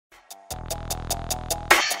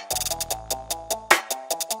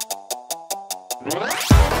Oh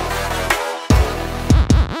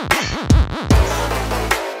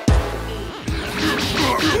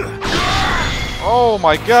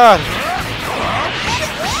my god!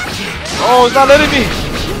 Oh, it's not letting me!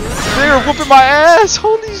 They're whooping my ass!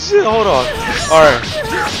 Holy shit! Hold on. Alright.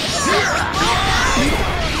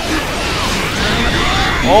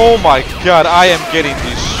 Oh my god, I am getting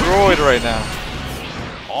destroyed right now.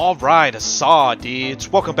 Alright, Asa dudes.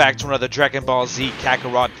 Welcome back to another Dragon Ball Z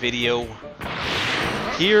Kakarot video.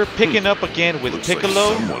 Here, picking up again with Piccolo.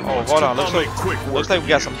 Oh, hold on. Looks like we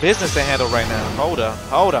got some business to handle right now. Hold on.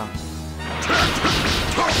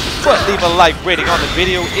 But leave a like rating on the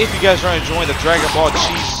video if you guys are enjoying the Dragon Ball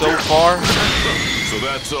cheese so far. So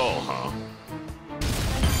that's all, huh?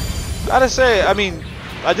 Gotta say, I mean,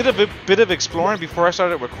 I did a bit of exploring before I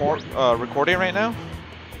started recording right now,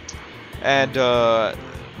 and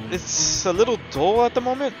it's a little dull at the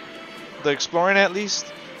moment. The exploring, at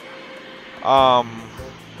least.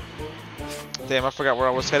 Damn, I forgot where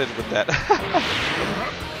I was headed with that.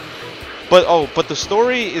 But the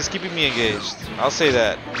story is keeping me engaged. I'll say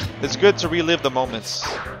that. It's good to relive the moments.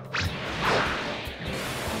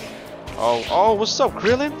 Oh, what's up,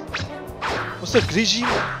 Krillin? What's up, Grigi?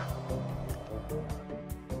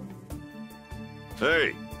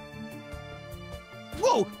 Hey.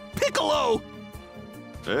 Whoa, Piccolo!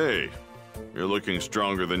 Hey, you're looking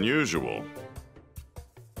stronger than usual.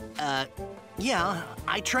 Yeah,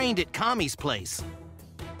 I trained at Kami's place.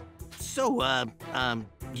 So,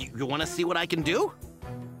 you want to see what I can do?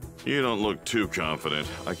 You don't look too confident.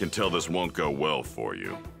 I can tell this won't go well for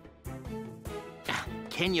you.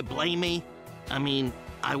 Can you blame me? I mean,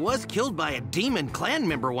 I was killed by a demon clan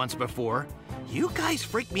member once before. You guys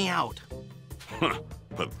freaked me out.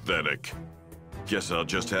 Pathetic. Guess I'll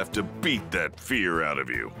just have to beat that fear out of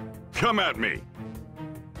you. Come at me!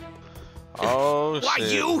 Oh, shit. Why,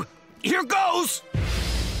 you? Here goes!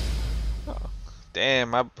 Oh, damn,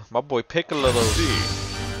 my boy Piccolo. So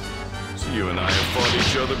you and I have fought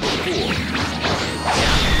each other before.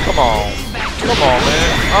 Come on, man.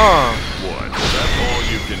 What? That's all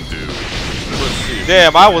you can do. Let's see.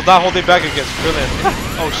 Damn, I was not holding back against Krillin.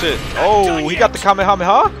 Oh shit. Oh, he got the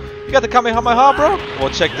Kamehameha? You got the Kamehameha, bro? Well,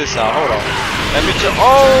 check this out. Hold on. Let me check.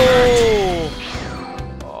 Oh,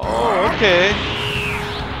 okay.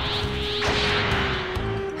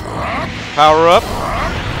 Power up.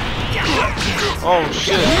 Oh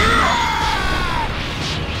shit.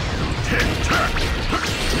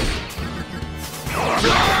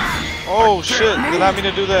 Oh shit, did I mean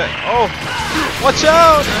to do that? Oh, watch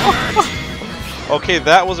out! Okay,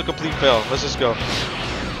 that was a complete fail. Let's just go.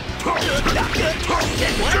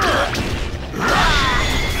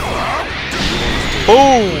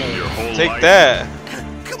 Boom! Take that.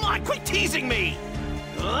 Come on, quit teasing me!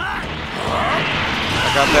 I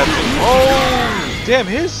got that too. Oh, damn,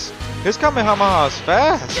 his Kamehameha is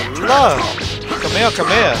fast. I love. Come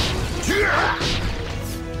here.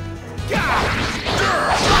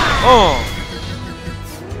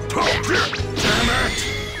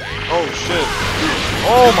 Oh shit.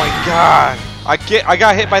 Oh my god. I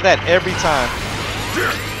got hit by that every time.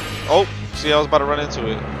 Oh, see, I was about to run into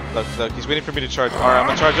it. Look, he's waiting for me to charge. Alright, I'm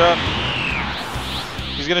gonna charge up.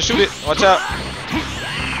 He's gonna shoot it. Watch out.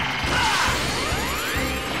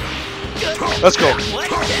 Let's go.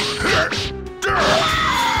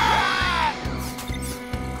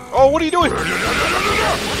 Oh, what are you doing? As far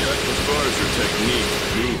as your technique,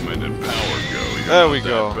 movement, and power go, you're there we not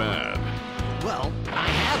go. that bad. Well, I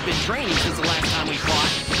have been training since the last time we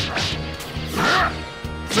fought.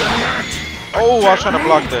 Oh, I was trying to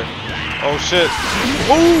block there. Oh shit.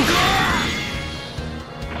 Ooh.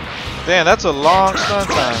 Damn, that's a long stun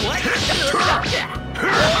time.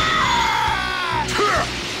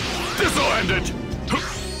 This'll end it.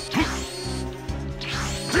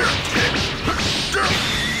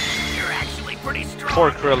 You're actually pretty strong.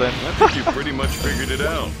 Poor Krillin. I think you pretty much figured it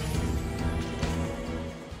out.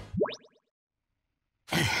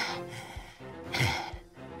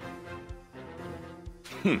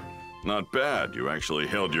 Not bad. You actually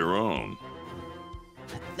held your own.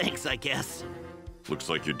 Thanks, I guess. Looks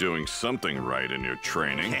like you're doing something right in your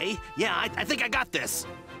training. Okay, yeah, I think I got this.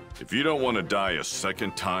 If you don't want to die a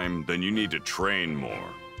second time, then you need to train more.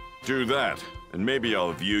 Do that, and maybe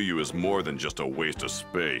I'll view you as more than just a waste of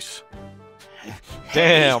space.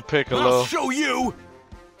 Damn, Piccolo. I'll show you!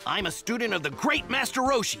 I'm a student of the great Master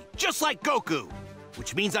Roshi, just like Goku.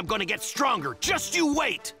 Which means I'm gonna get stronger, just you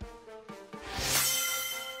wait!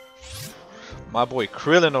 My boy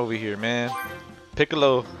Krillin over here, man.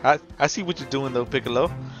 Piccolo, I see what you're doing though, Piccolo.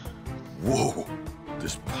 Whoa,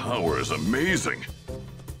 this power is amazing.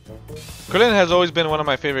 Krillin has always been one of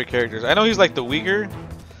my favorite characters. I know he's like the weaker,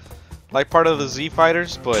 like part of the Z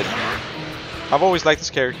fighters, but I've always liked this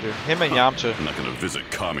character. Him and Yamcha. I'm not gonna visit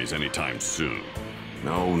Kami's anytime soon.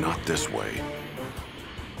 No, not this way.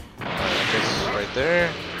 I guess right there.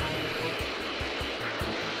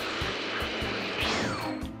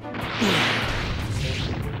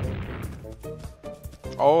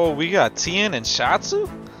 Oh, we got Tien and Chiaotzu?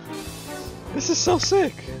 This is so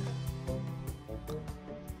sick.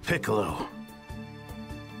 Piccolo.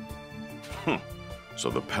 So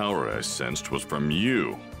the power I sensed was from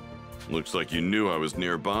you. Looks like you knew I was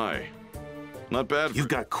nearby. Not bad. You've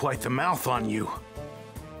got quite the mouth on you.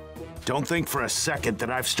 Don't think for a second that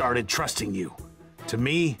I've started trusting you. To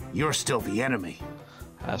me, you're still the enemy.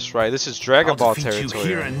 That's right, this is Dragon Ball I'll defeat territory. you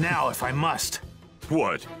here and now if I must.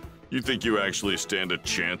 What? You think you actually stand a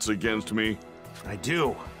chance against me? I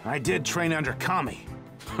do. I did train under Kami.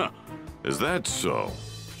 Is that so?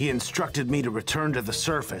 He instructed me to return to the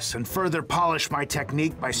surface and further polish my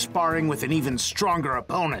technique by sparring with an even stronger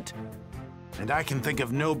opponent. And I can think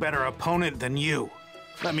of no better opponent than you.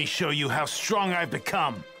 Let me show you how strong I've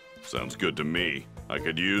become. Sounds good to me. I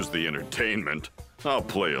could use the entertainment. I'll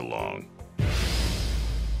play along.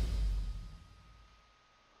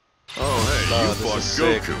 Oh, hey, you fought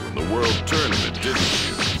Goku in the World Tournament, didn't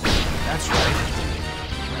you? That's right.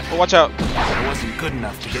 Oh, watch out. I wasn't good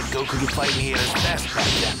enough to get Goku to fight me at his best back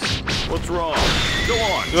then. What's wrong? Go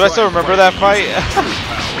on. Dude, I still remember that fight.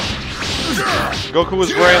 Goku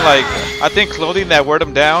was wearing, like, I think clothing that wore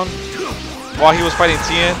him down while he was fighting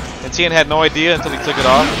Tien. And Tien had no idea until he took it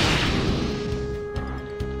off.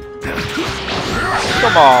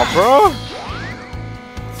 Come on, bro.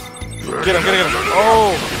 Get him, get him, get him.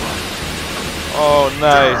 Oh. Oh,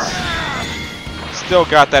 nice. Still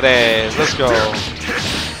got that ass. Let's go.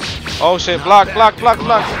 Oh shit, block, block, block,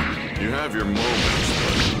 block. You have your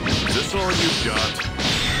moments, but is this all you've got?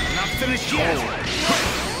 Not finished yet.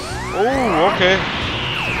 Oh, okay.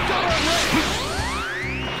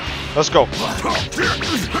 Let's go.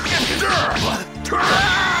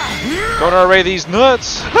 Gonna array these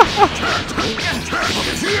nuts.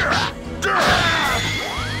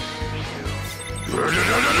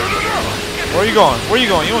 Where are you going? Where are you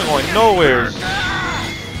going? You ain't going nowhere.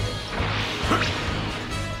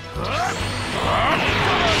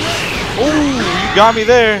 Ooh, you got me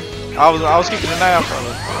there. I was keeping an eye out for it.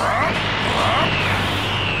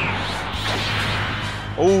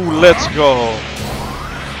 Oh, let's go.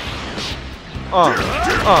 I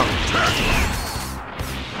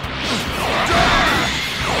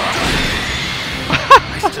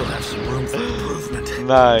still have some room for improvement.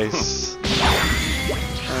 Nice.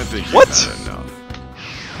 I think you've What? had enough.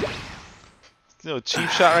 Little cheap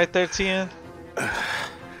shot right there, Tien.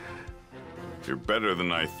 You're better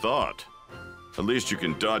than I thought. At least you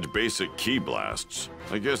can dodge basic ki blasts.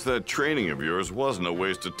 I guess that training of yours wasn't a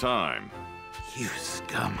waste of time. You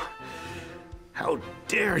scum. How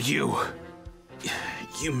dare you?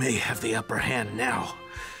 You may have the upper hand now,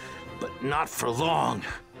 but not for long.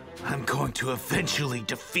 I'm going to eventually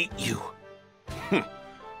defeat you.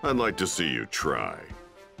 I'd like to see you try.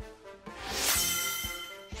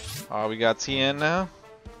 Oh, we got Tien now.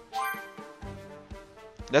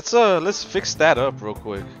 Let's fix that up real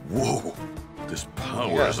quick. Whoa, this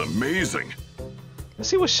power is amazing. Let's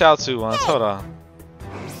see what Chiaotzu wants. Hold on.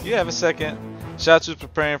 You have a second. Chiaotzu's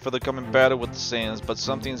preparing for the coming battle with the Saiyans, but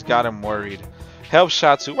something's got him worried. Help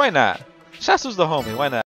Chiaotzu. Why not? Chiaotzu's the homie. Why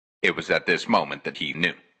not? It was at this moment that he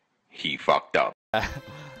knew. He fucked up.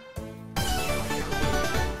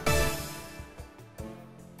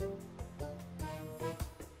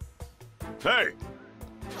 Hey!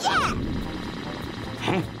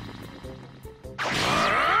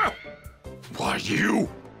 Why you?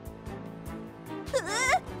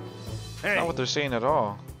 That's not what they're saying at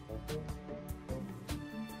all.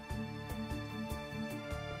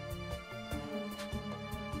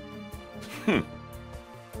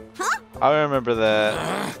 I remember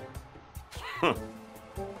that.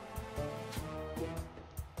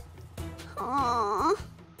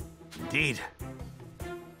 Indeed.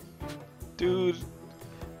 Dude,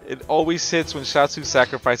 it always hits when Chiaotzu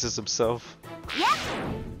sacrifices himself.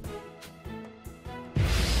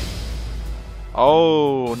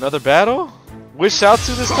 Oh, another battle? With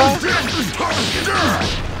Chiaotzu this time?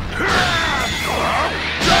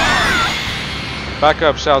 Back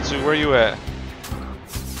up, Chiaotzu. Where you at?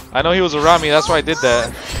 I know he was around me. That's why I did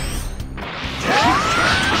that.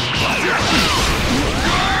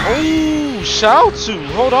 Oh, Chiaotzu.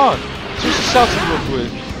 Hold on. Switch to Chiaotzu real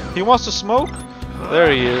quick. He wants to smoke?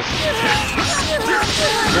 There he is. He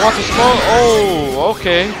wants to smoke? Oh,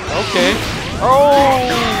 okay. Okay.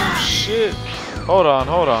 Oh shit! Hold on,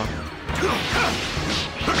 hold on.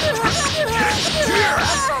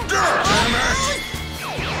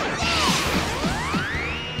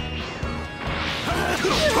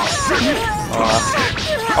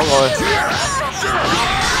 I'm going.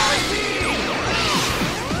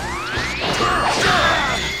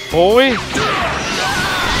 Boy!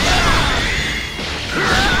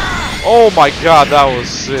 Oh my god, that was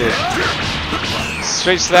sick.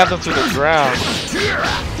 Straight slammed him to the ground.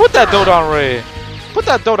 Put that Dodon Ray. Put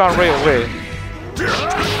that Dodon Ray away.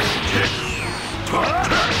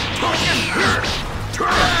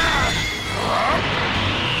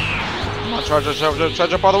 Come on,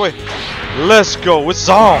 charge up all the way. Let's go. It's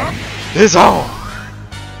on. It's on.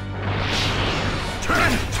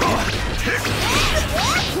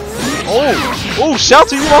 Oh,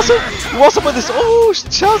 Chiaotzu, you want some of this? Oh,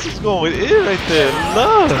 Chiaotzu's going in right there.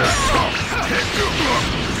 Love.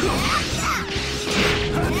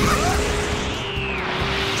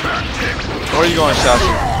 Where are you going,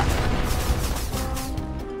 Chiaotzu?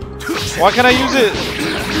 Why can't I use it?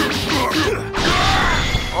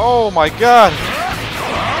 Oh my god.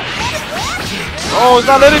 Oh, it's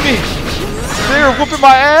not letting me. They're whooping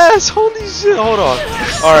my ass. Holy shit. Hold on.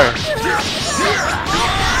 Alright.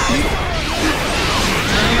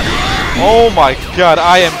 Oh my god,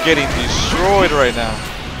 I am getting destroyed right now.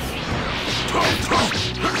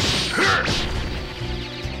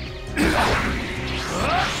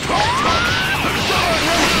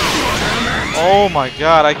 Oh my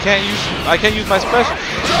god, I can't use my special.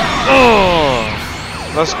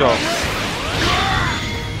 Oh, let's go.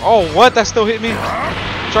 Oh, what? That still hit me?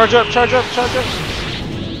 Charge up, charge up, charge up.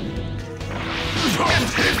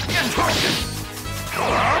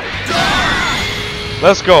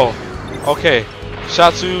 Let's go. Okay,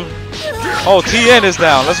 Chiaotzu. Oh, TN is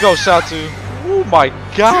down. Let's go, Chiaotzu. Oh my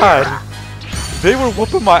god. They were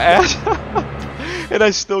whooping my ass. And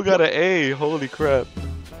I still got an A. Holy crap.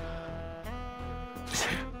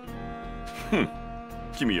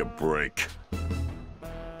 Give me a break.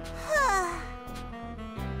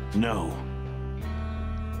 No.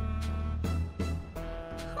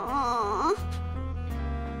 Aww.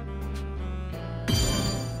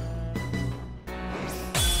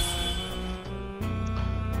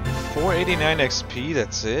 $489 XP,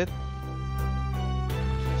 that's it?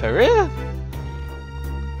 For real?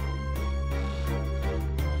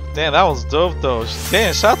 Damn, that was dope though.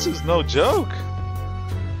 Damn, Chiaotzu's no joke.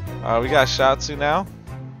 Alright, we got Chiaotzu now.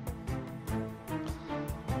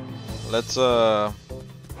 Let's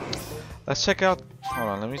check out. Hold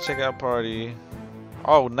on, let me check out party.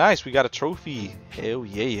 Oh, nice, we got a trophy. Hell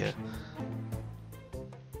yeah.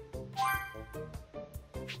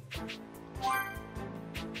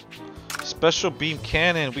 Special beam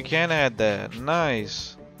cannon, we can add that.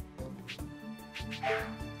 Nice.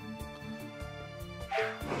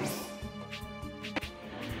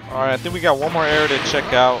 Alright, I think we got one more area to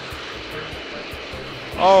check out.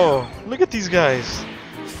 Oh, look at these guys.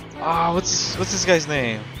 Ah, what's this guy's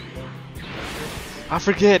name? I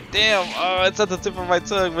forget. Damn. Oh, it's at the tip of my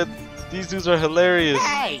tongue, but these dudes are hilarious.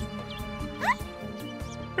 Hey!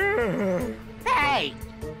 Hey!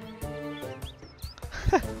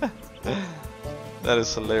 That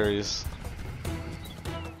is hilarious.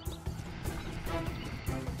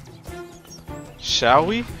 Shall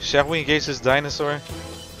we? Shall we engage this dinosaur?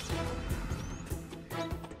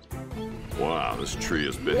 Wow, this tree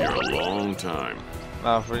has been here a long time.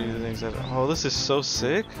 Nah, for you things that. Oh, this is so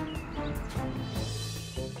sick.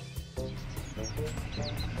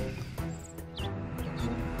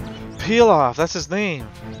 Peel off, that's his name.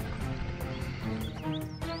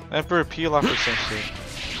 Emperor Peel off or some shit.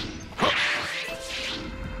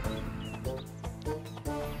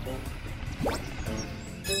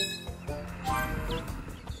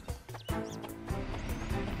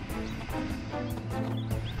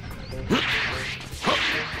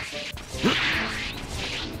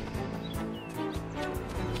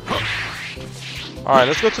 Alright,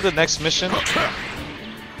 let's go to the next mission.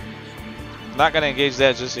 Not gonna engage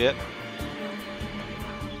that just yet.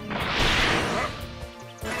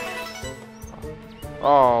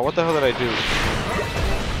 Oh, what the hell did I do?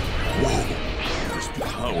 Whoa, this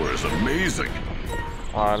power is amazing.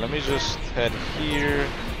 Alright, let me just head here.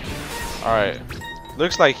 Alright,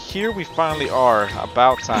 looks like here we finally are.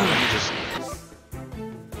 About time.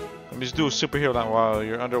 Let me just do a superhero line while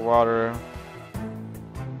you're underwater.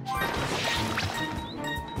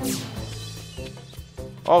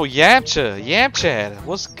 Oh, Yamcha,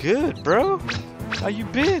 what's good, bro? How you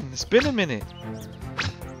been? It's been a minute.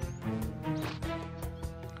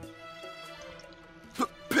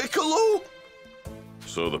 Piccolo?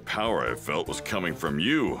 So the power I felt was coming from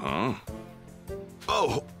you, huh?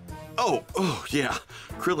 Oh, yeah.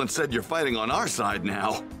 Krillin said you're fighting on our side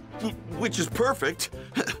now. Which is perfect.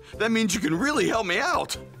 That means you can really help me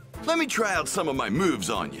out. Let me try out some of my moves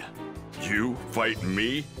on you. You fight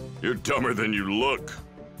me? You're dumber than you look.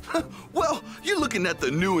 Well, you're looking at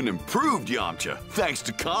the new and improved Yamcha, thanks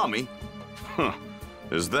to Kami. Huh.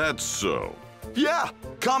 Is that so? Yeah,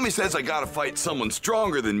 Kami says I gotta fight someone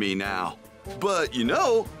stronger than me now. But, you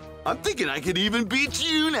know, I'm thinking I could even beat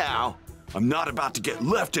you now. I'm not about to get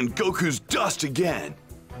left in Goku's dust again.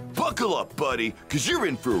 Buckle up, buddy, because you're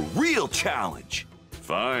in for a real challenge.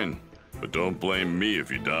 Fine, but don't blame me if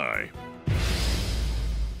you die.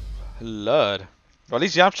 Lord. Well, at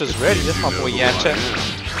least Yamcha's ready. That's my boy Yamcha.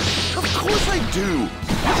 Of course I do.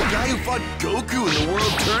 You're the guy who fought Goku in the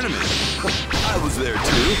World Tournament. I was there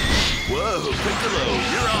too. Whoa, Piccolo,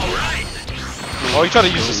 you're all right. Oh, you trying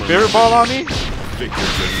to use the spirit ball on me? Think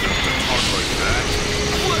you're good enough to talk like that?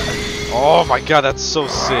 Oh my god, that's so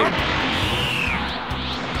sick. Wait,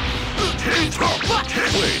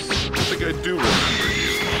 I think I do remember you.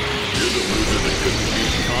 You're the loser that couldn't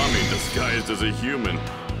beat Kami disguised as a human.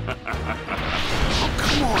 Oh,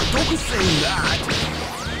 come on, don't be saying that.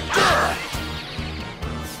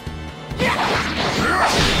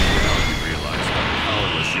 Now you realize how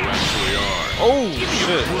powerless you actually are. Oh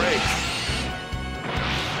shit. Break.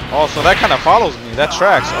 Oh, so that kind of follows me. That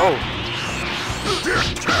tracks. Oh.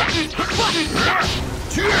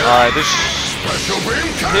 Alright, this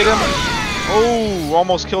hit him. Oh,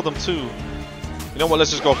 almost killed him too. You know what?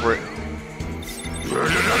 Let's just go for it.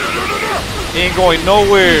 He ain't going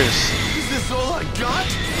nowheres. Is this all I got?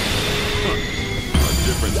 Our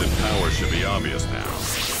difference in power should be obvious now.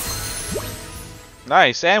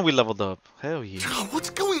 Nice, and we leveled up. Hell yeah. What's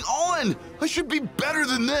going on? I should be better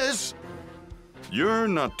than this. You're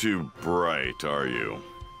not too bright, are you?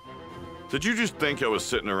 Did you just think I was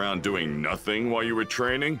sitting around doing nothing while you were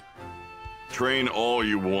training? Train all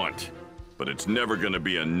you want, but it's never gonna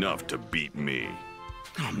be enough to beat me.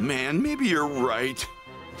 Oh man, maybe you're right.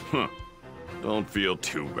 Huh. Don't feel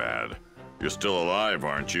too bad. You're still alive,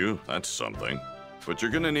 aren't you? That's something. But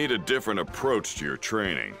you're gonna need a different approach to your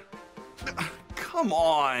training. Come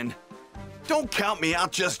on. Don't count me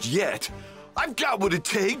out just yet. I've got what it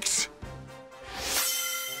takes.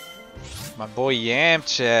 My boy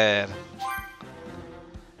Yamcha.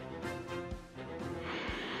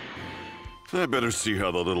 I better see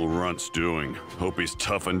how the little runt's doing. Hope he's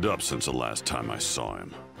toughened up since the last time I saw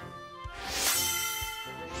him.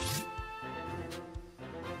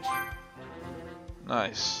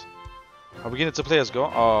 Nice. Are we getting to play as Go?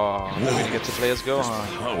 Oh, we didn't get to play as Go, This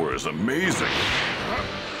huh? power is amazing.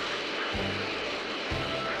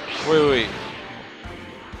 Wait.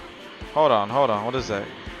 Hold on. What is that?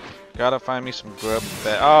 Gotta find me some grub.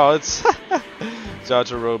 Oh, it's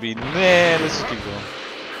Jajirobe. Man, let's just keep going.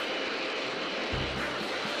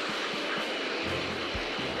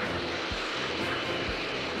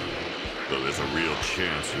 Though there's a real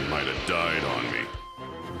chance you might have died on me.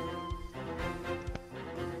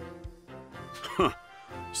 Huh.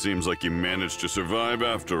 Seems like you managed to survive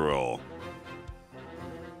after all.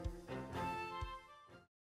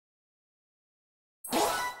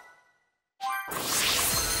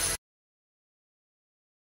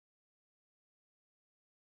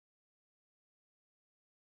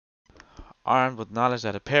 Armed with knowledge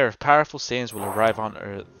that a pair of powerful Saiyans will arrive on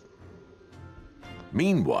Earth.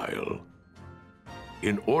 Meanwhile,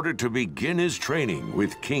 in order to begin his training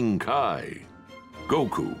with King Kai,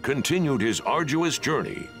 Goku continued his arduous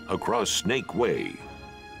journey across Snake Way.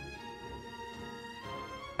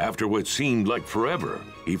 After what seemed like forever,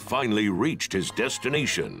 he finally reached his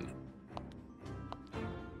destination.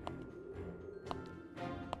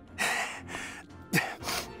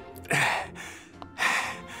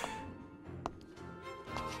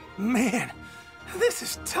 Man, this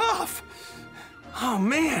is tough. Oh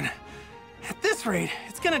man, at this rate,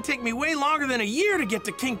 it's gonna take me way longer than a year to get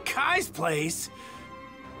to King Kai's place.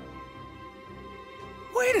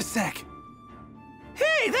 Wait a sec.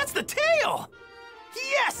 Hey, that's the tail!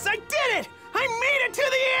 Yes, I did it! I made it to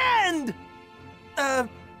the end!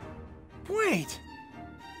 Wait.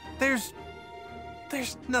 There's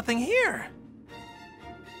nothing here.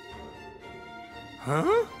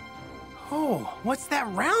 Huh? Oh, what's that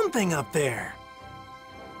round thing up there?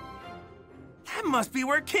 That must be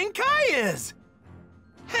where King Kai is!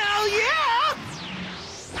 Hell yeah!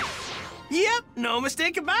 Yep, no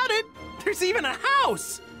mistake about it. There's even a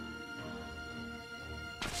house!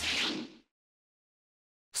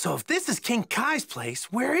 So if this is King Kai's place,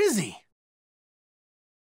 where is he?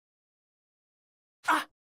 Ah!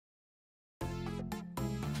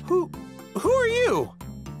 Who are you?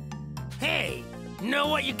 Hey, know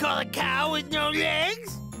what you call a cow with no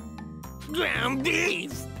legs? Ground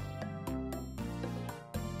beef.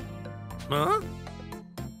 Huh?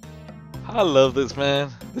 I love this, man.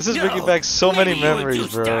 This is bringing No, back so many maybe you were memories,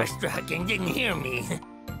 too bro. starstruck and didn't hear me.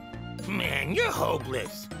 Man, you're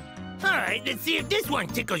hopeless. All right, let's see if this one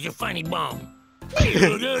tickles your funny bone.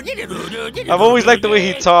 I've always liked the way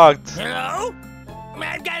he talked. Hello?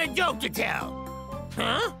 I've got a joke to tell.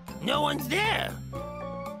 Huh? No one's there.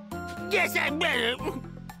 Guess I better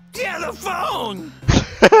tell the phone.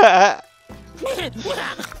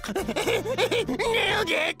 Nailed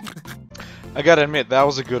it. I gotta admit, that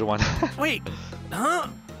was a good one. Wait, huh?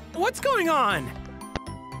 What's going on?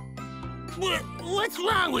 What's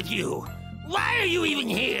wrong with you? Why are you even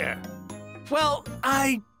here? Well,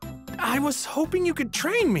 I was hoping you could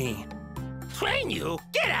train me. Train you?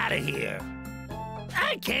 Get out of here.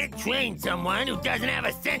 I can't train someone who doesn't have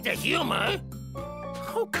a sense of humor.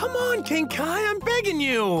 Oh, come on, King Kai, I'm begging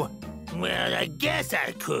you. Well, I guess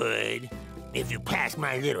I could, if you pass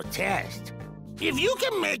my little test. If you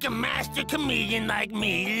can make a master comedian like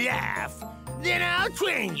me laugh, then I'll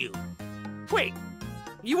train you. Wait,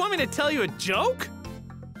 you want me to tell you a joke?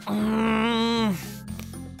 Oh,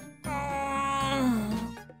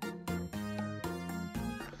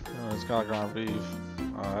 it's got ground beef.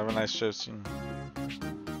 Have a nice show scene.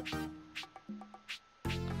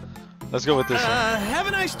 Let's go with this one. Have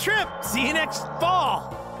a nice trip. See you next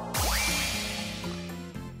fall.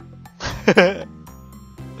 Hey!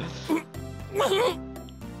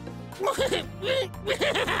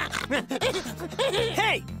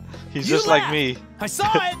 He's you just like laughed. me. I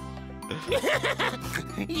saw it.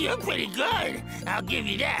 You're pretty good. I'll give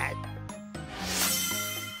you that.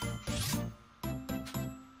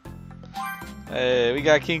 Hey, we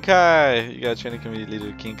got King Kai. You got training community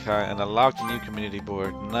leader King Kai and unlocked a new community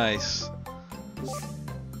board. Nice.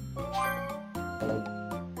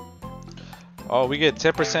 Oh, we get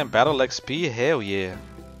 10% battle XP. Hell yeah.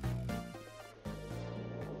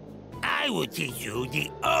 I will teach you the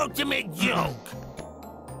ultimate joke.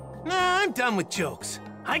 Nah, I'm done with jokes.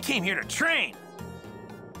 I came here to train.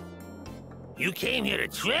 You came here to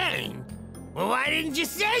train? Well, why didn't you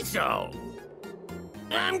say so?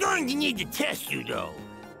 I'm going to need to test you, though.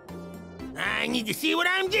 I need to see what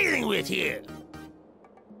I'm dealing with here.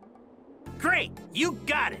 Great, you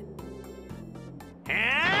got it.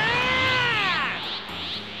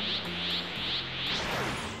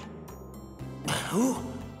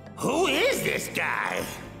 Who is this guy?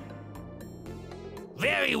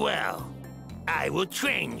 Very well. I will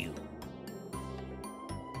train you.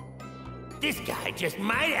 This guy just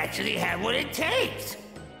might actually have what it takes.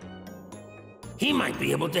 He might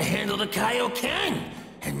be able to handle the Kaioken,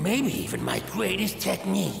 and maybe even my greatest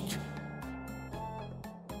technique.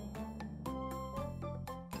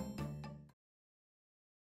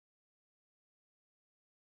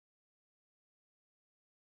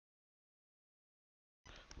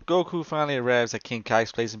 Goku finally arrives at King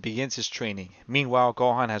Kai's place and begins his training. Meanwhile,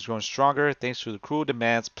 Gohan has grown stronger thanks to the cruel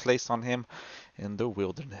demands placed on him in the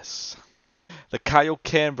wilderness. The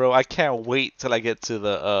Kaioken, bro. I can't wait till I get to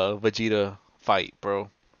the Vegeta fight, bro.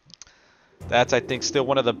 That's, I think, still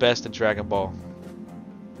one of the best in Dragon Ball.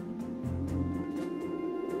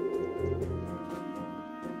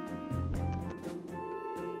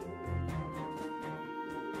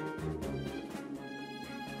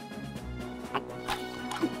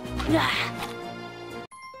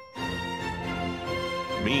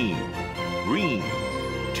 Mean Green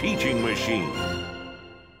Teaching Machine.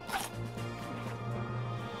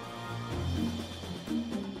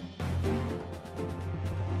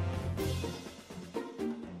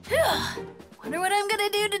 Wonder what I'm gonna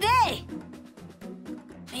do today.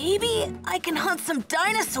 Maybe I can hunt some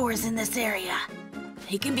dinosaurs in this area.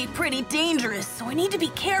 They can be pretty dangerous, so I need to be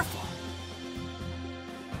careful.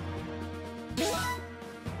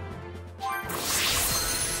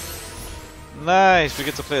 Nice, we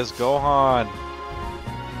get to play as Gohan,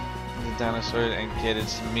 the dinosaur, and get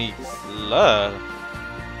its meat. Love.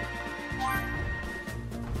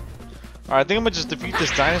 Alright, I think I'm gonna just defeat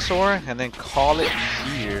this dinosaur and then call it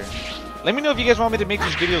here. Let me know if you guys want me to make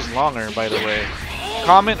these videos longer, by the way.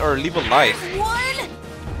 Comment or leave a like.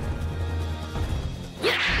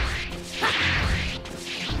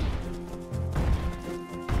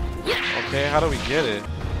 Okay, how do we get it?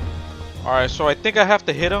 Alright, so I think I have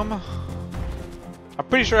to hit him. I'm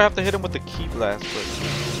pretty sure I have to hit him with the Ki Blast,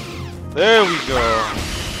 but there we go.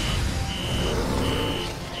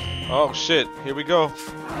 Oh shit, here we go.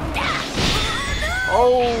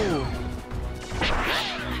 Oh!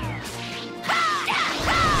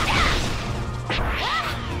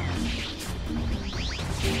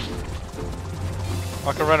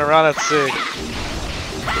 I can run around, that's sick.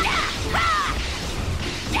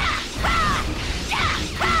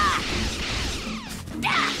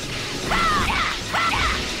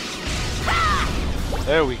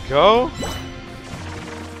 There we go.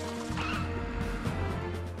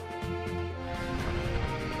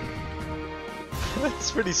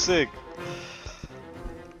 That's pretty sick.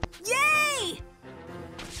 Yay!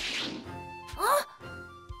 Huh?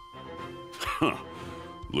 Huh.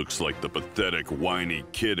 Looks like the pathetic, whiny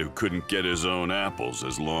kid who couldn't get his own apples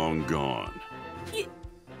is long gone.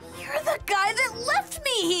 You're the guy that left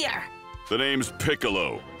me here! The name's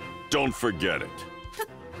Piccolo. Don't forget it.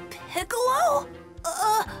 Piccolo?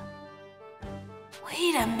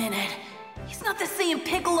 Wait a minute. He's not the same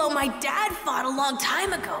Piccolo my dad fought a long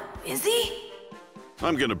time ago, is he?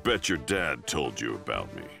 I'm gonna bet your dad told you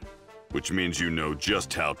about me. Which means you know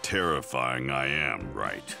just how terrifying I am,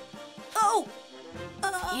 right? Oh!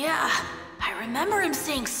 Yeah. I remember him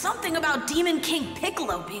saying something about Demon King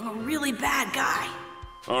Piccolo being a really bad guy.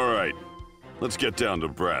 Alright, let's get down to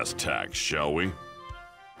brass tacks, shall we?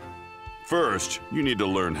 First, you need to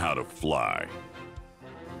learn how to fly.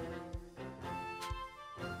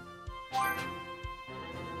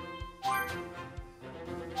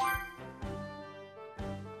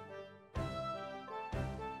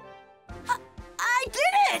 I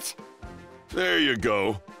did it! There you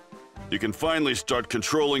go. You can finally start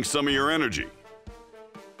controlling some of your energy.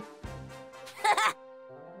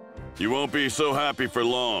 You won't be so happy for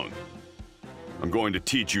long. I'm going to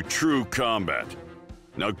teach you true combat.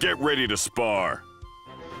 Now get ready to spar.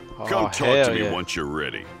 Come talk to me once you're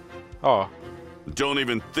ready. Oh. Don't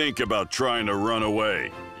even think about trying to run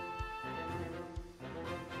away.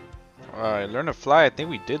 Alright, learn to fly. I think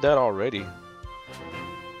we did that already.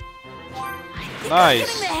 I'm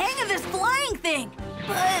getting the hang of this flying thing,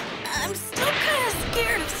 but I'm still kind of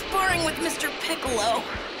scared of sparring with Mr. Piccolo.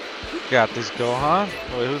 You got this, Gohan.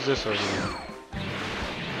 Wait, who's this over here?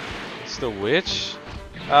 It's the witch?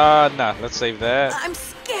 Nah, let's save that. I'm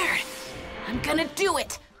scared. I'm gonna do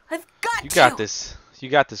it. I've got to. You got this. You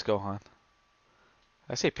got this, Gohan. Did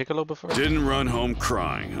I say Piccolo before? Didn't run home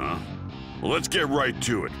crying, huh? Well, let's get right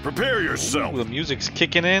to it. Prepare yourself. Ooh, the music's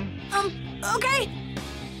kicking in. Okay.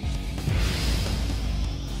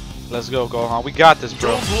 Let's go, Gohan. We got this,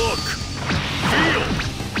 bro. Don't look. Feel.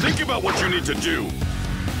 Think about what you need to do.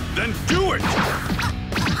 Then do it.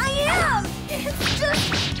 I am. It's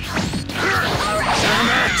just. Damn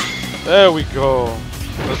it. There we go.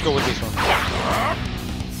 Let's go with this one.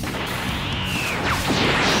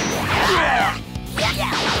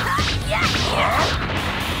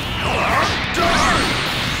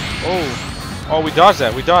 Oh, we dodged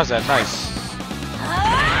that. We dodged that. Nice.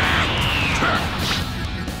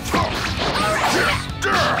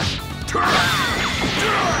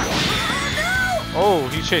 Oh,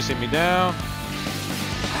 he's chasing me down.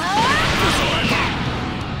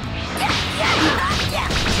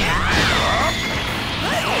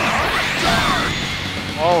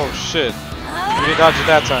 Oh shit. We didn't dodge it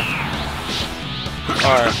that time.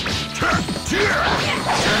 Alright.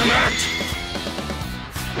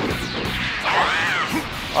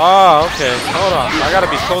 Ah, okay. Hold on. I gotta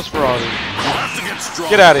be close for all these.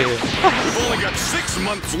 Get out of here. We've only got 6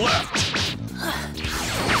 months left.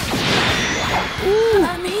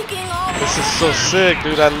 I'm aching all This is so sick,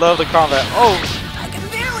 dude. I love the combat. Oh! I can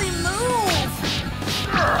barely move.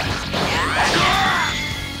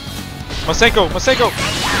 Masenko! Masenko!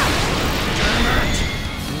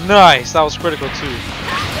 Nice! That was critical too.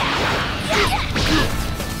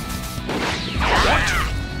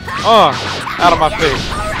 Out of my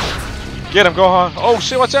face. Get him, Gohan. Oh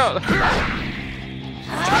shit, watch out!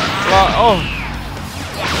 Oh!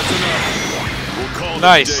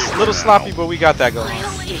 Nice. Little sloppy, but we got that going.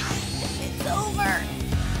 Finally, it's over.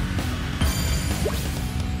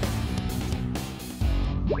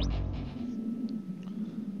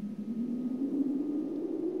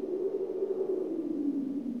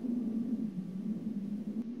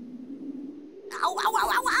 Ow, ow, ow,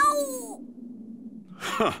 ow, ow!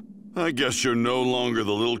 Huh. I guess you're no longer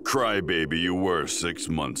the little crybaby you were 6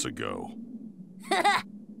 months ago.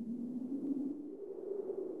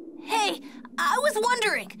 Hey, I was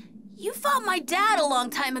wondering, you fought my dad a long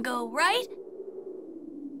time ago, right?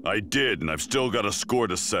 I did, and I've still got a score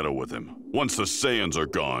to settle with him. Once the Saiyans are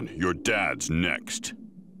gone, your dad's next.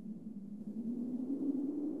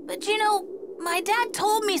 But you know, my dad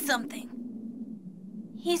told me something.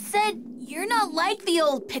 He said, you're not like the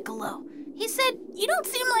old Piccolo. He said, you don't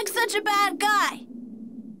seem like such a bad guy.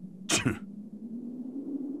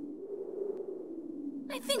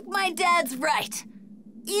 I think my dad's right.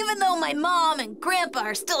 Even though my mom and grandpa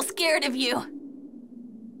are still scared of you.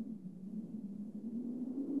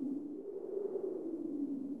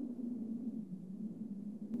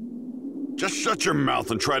 Shut your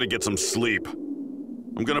mouth and try to get some sleep.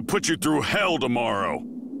 I'm gonna put you through hell tomorrow.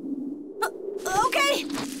 Okay.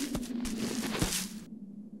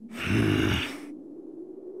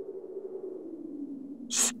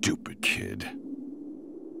 Stupid kid.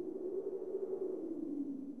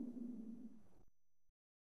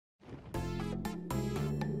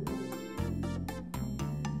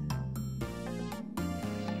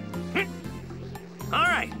 All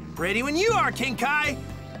right, ready when you are, King Kai.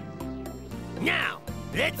 Now,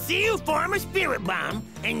 let's see you form a spirit bomb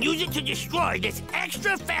and use it to destroy this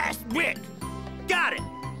extra fast brick. Got it.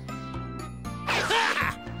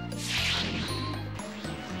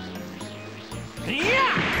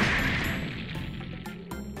 Yeah!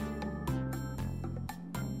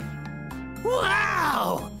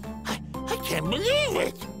 Wow! I can't believe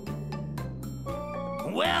it!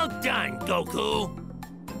 Well done, Goku.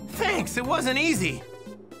 Thanks, it wasn't easy.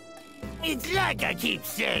 It's like I keep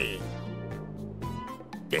saying.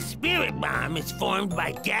 The spirit bomb is formed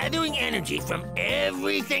by gathering energy from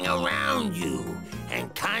everything around you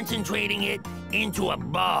and concentrating it into a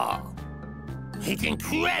ball. It's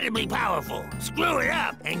incredibly powerful. Screw it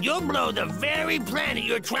up, and you'll blow the very planet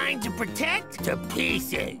you're trying to protect to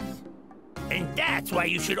pieces. And that's why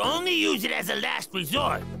you should only use it as a last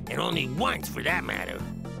resort, and only once for that matter.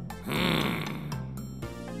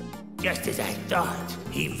 Just as I thought,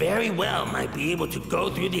 he very well might be able to go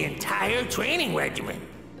through the entire training regimen.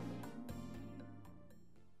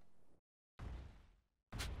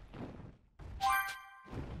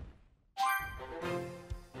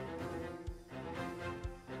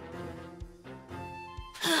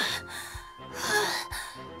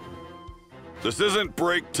 This isn't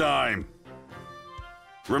break time.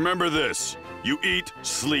 Remember this. You eat,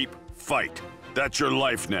 sleep, fight. That's your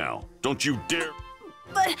life now. Don't you dare...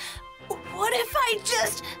 But what if I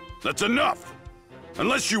just... That's enough!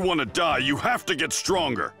 Unless you want to die, you have to get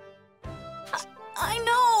stronger. I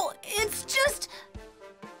know, it's just...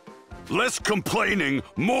 Less complaining,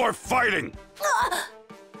 more fighting!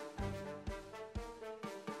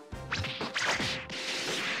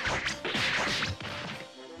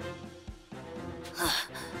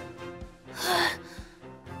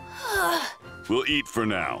 We'll eat for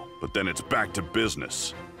now, but then it's back to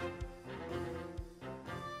business.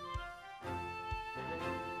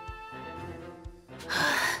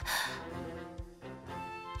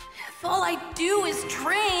 If all I do is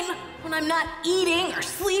train, when I'm not eating or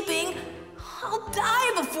sleeping, I'll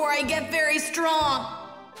die before I get very strong.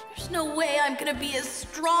 There's no way I'm gonna be as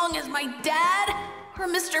strong as my dad or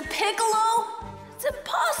Mr. Piccolo. It's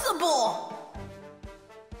impossible.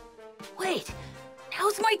 Wait,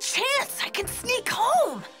 now's my chance. I can sneak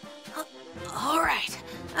home. All right,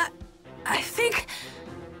 I think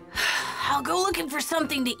I'll go looking for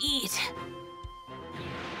something to eat.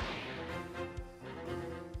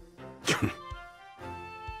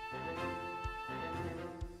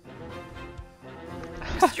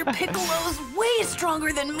 Mr. Piccolo's way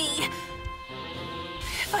stronger than me.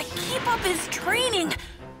 If I keep up his training,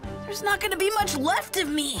 there's not gonna be much left of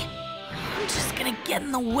me. I'm just gonna get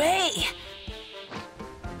in the way.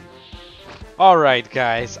 Alright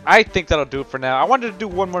guys, I think that'll do it for now. I wanted to do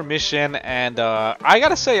one more mission, and I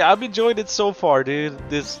gotta say, I've enjoyed it so far, dude.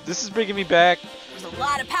 This is bringing me back. There's a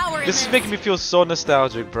lot of power in This is making me feel so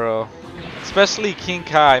nostalgic, bro. Especially King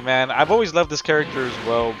Kai, man. I've always loved this character as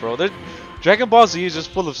well, bro. Dragon Ball Z is just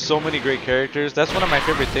full of so many great characters. That's one of my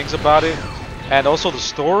favorite things about it. And also the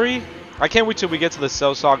story. I can't wait till we get to the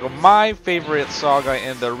Cell Saga. My favorite saga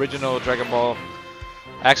in the original Dragon Ball.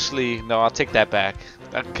 Actually, no, I'll take that back.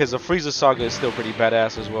 Because the Frieza Saga is still pretty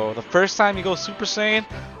badass as well. The first time you go Super Saiyan,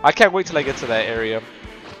 I can't wait till I get to that area.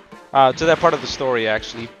 To that part of the story,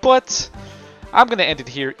 actually. But I'm going to end it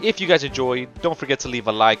here. If you guys enjoyed, don't forget to leave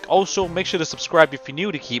a like. Also, make sure to subscribe if you're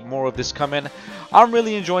new to keep more of this coming. I'm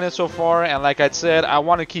really enjoying it so far, and like I said, I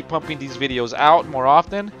want to keep pumping these videos out more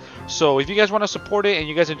often. So if you guys want to support it and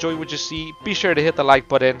you guys enjoy what you see, be sure to hit the like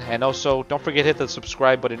button, and also don't forget to hit the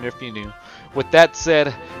subscribe button if you're new. With that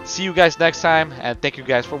said, see you guys next time, and thank you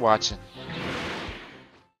guys for watching.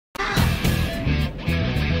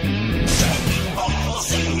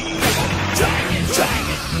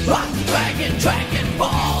 Dragon, dragon,